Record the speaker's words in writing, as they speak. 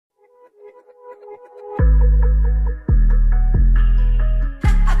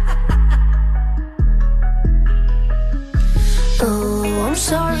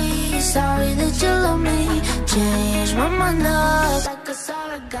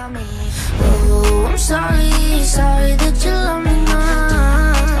origami. Oh, I'm sorry, sorry that you love me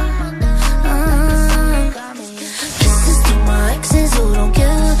now. Kisses to my exes who don't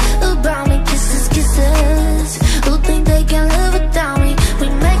care about me. Kisses, kisses, who think they can live without me. We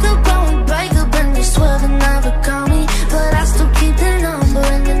make up and we break up and they swear they never call me, but I still keep the number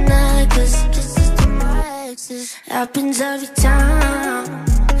in the necklace. Kisses to my exes, happens every time.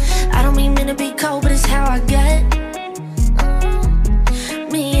 I don't mean to be cold, but it's how I get.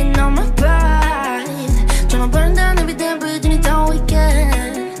 Me and all my pride, tryna burn down every damn bridge anytime we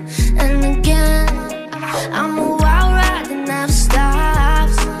can. And again, I'm a wild ride that never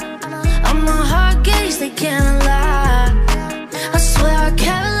stops. I'm a hard case they can't lie. I swear I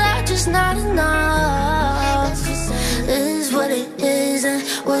can't lie, just not enough. It is what it is and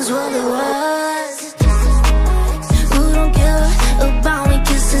was what it was. Who don't care about me?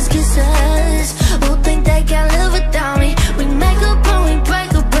 Kisses, kisses, who think they can live without me. We make up and we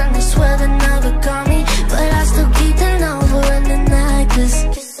break up and they swear they never call me, but I still keep the number and the necklace.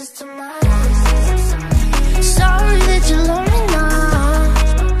 Kisses to my exes. Sorry that you love me now,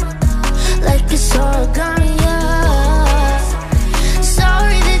 like it's origami, yeah.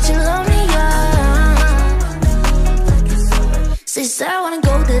 Sorry that you love me, yeah. Say I wanna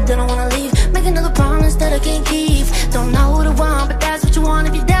go there, then I wanna leave. Make another promise that I can't keep. Don't know what I want, but that's what you want.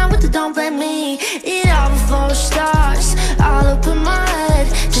 If you're down with it, don't blame me. It all before it starts, all up in my head,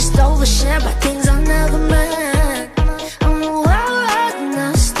 just overshare by things I never meant. I'm a wild ride and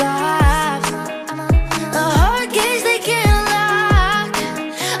I stop. A hard case they can't lock.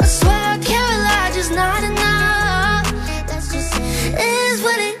 I swear I can't lie, just not enough. That's just is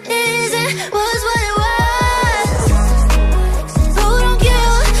what it is and was what it was. Who don't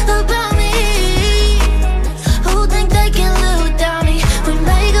care about me? Who think they can live without me? We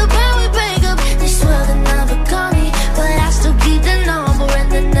make up and we break up, they swear they never call me, but I still keep the number and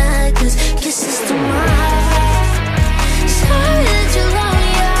the necklace. Kisses to my eyes. Sorry that you love me,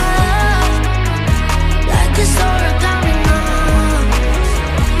 yeah, like it's origami now.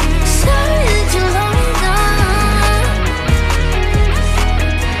 Sorry that you love me now.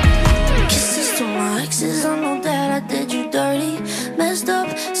 Kisses to my exes, I know that I did you dirty. Messed up,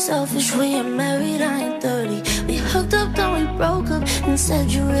 selfish, we ain't married, I ain't 30. We hooked up, then we broke up and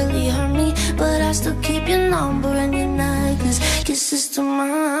said you really hurt me, but I still keep your number and your necklace. Kisses to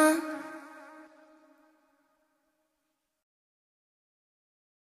my